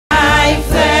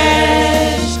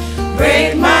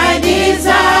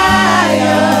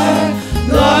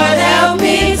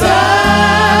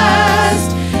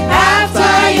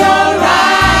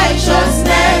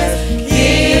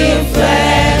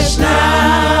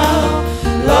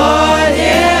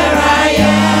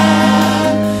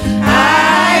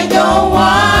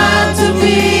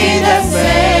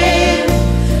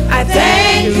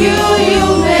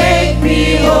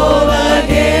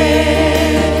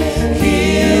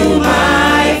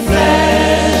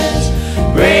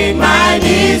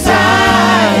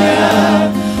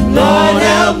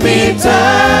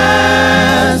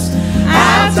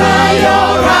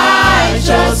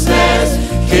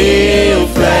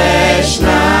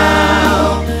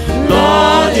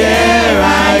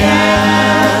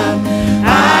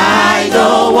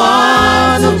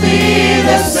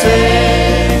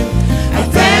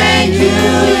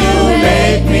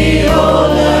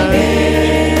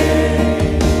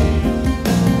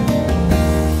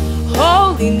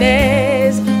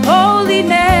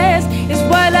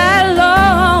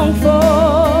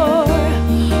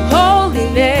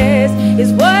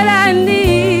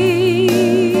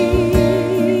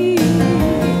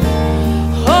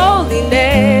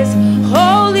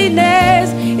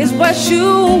you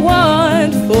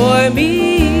want for me.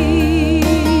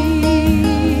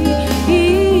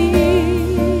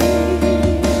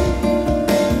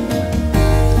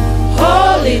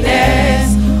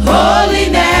 Holiness,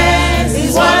 holiness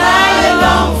is what I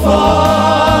long for.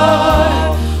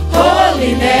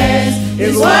 Holiness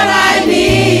is what I need.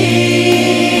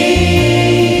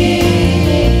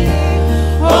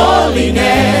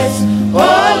 Holiness,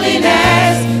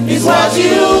 holiness is what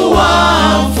you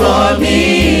want from me.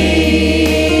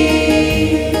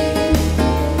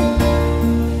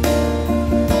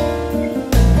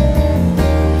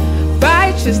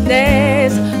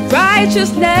 Righteousness,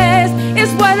 righteousness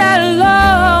is what I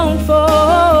long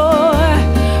for.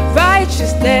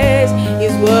 Righteousness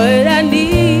is what I need.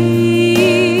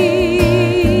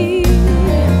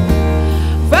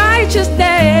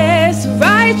 Righteousness,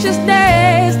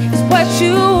 righteousness is what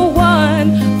you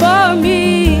want for me.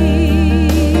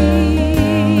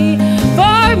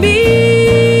 For me.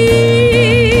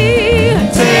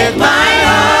 Take my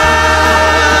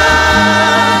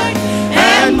heart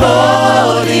and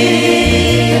mold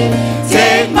it.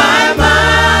 Take my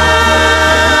mind,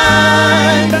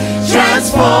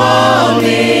 transform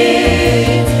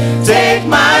it. Take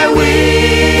my will,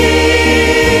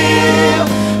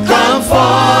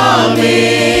 conform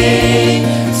it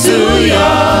to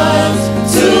yours,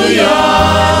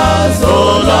 oh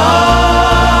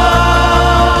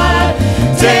Lord.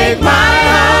 Take my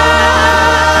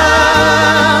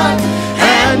heart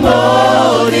and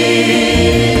mold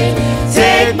it.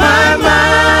 Take my mind,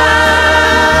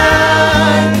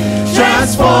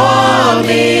 transform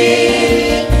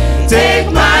it.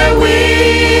 Take my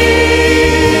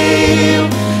will,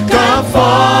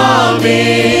 conform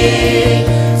it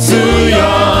to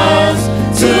yours,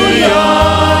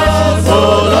 oh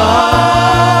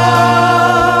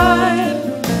Lord.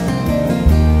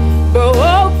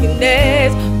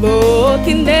 Brokenness,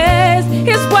 brokenness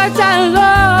is what I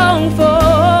long for.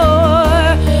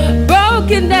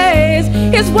 Brokenness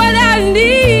is what I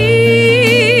need.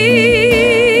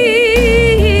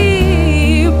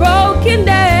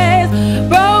 Brokenness,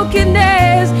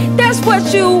 brokenness, that's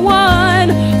what you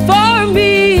want for me.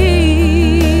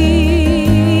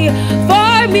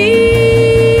 For me.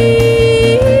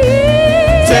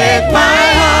 Take my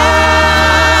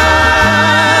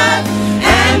heart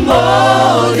and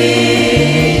mold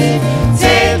it.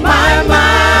 Take my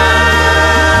mind,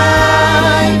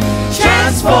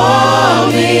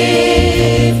 transform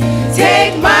it.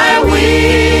 Take my will,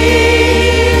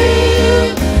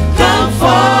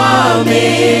 conform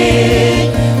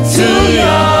it to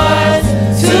yours,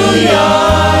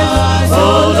 oh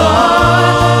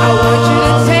Lord. I want you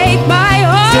to take my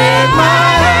heart, Take my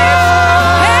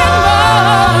heart and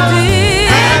mold it.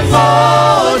 and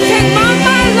mold it. Take my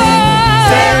mind, Lord.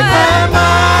 Take my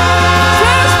mind,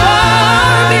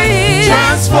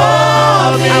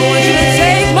 transform it. I want you to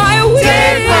take my will,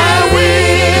 Take my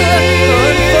will,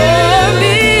 conform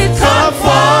it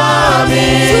conform it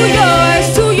to yours,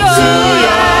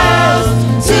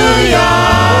 to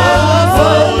yours, oh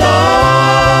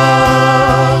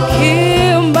Lord.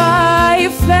 Kill my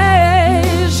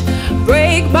flesh,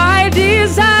 break my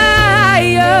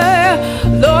desire.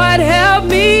 Lord, help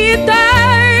me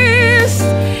thirst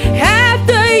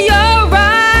after your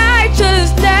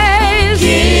righteousness.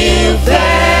 Give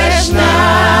flesh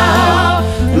now,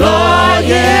 Lord,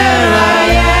 here I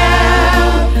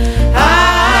am.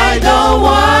 I don't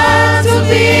want to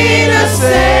be the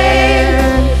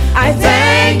same. I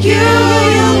thank you,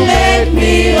 you made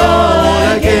me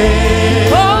whole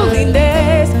again.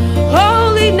 Holiness,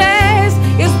 holiness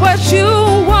is what you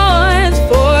want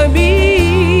for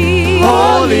me.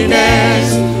 Holiness,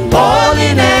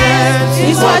 holiness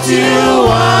is what you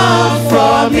want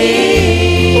from me.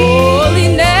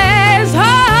 Holiness,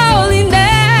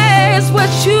 holiness,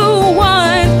 what you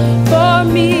want for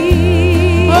me.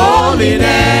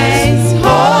 Holiness,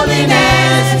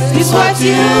 holiness is what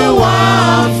you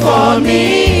want for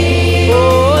me.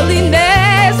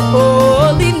 Holiness,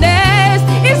 holiness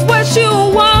is what you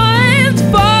want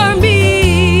for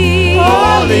me.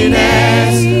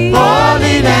 Holiness,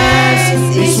 holiness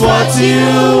is what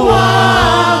you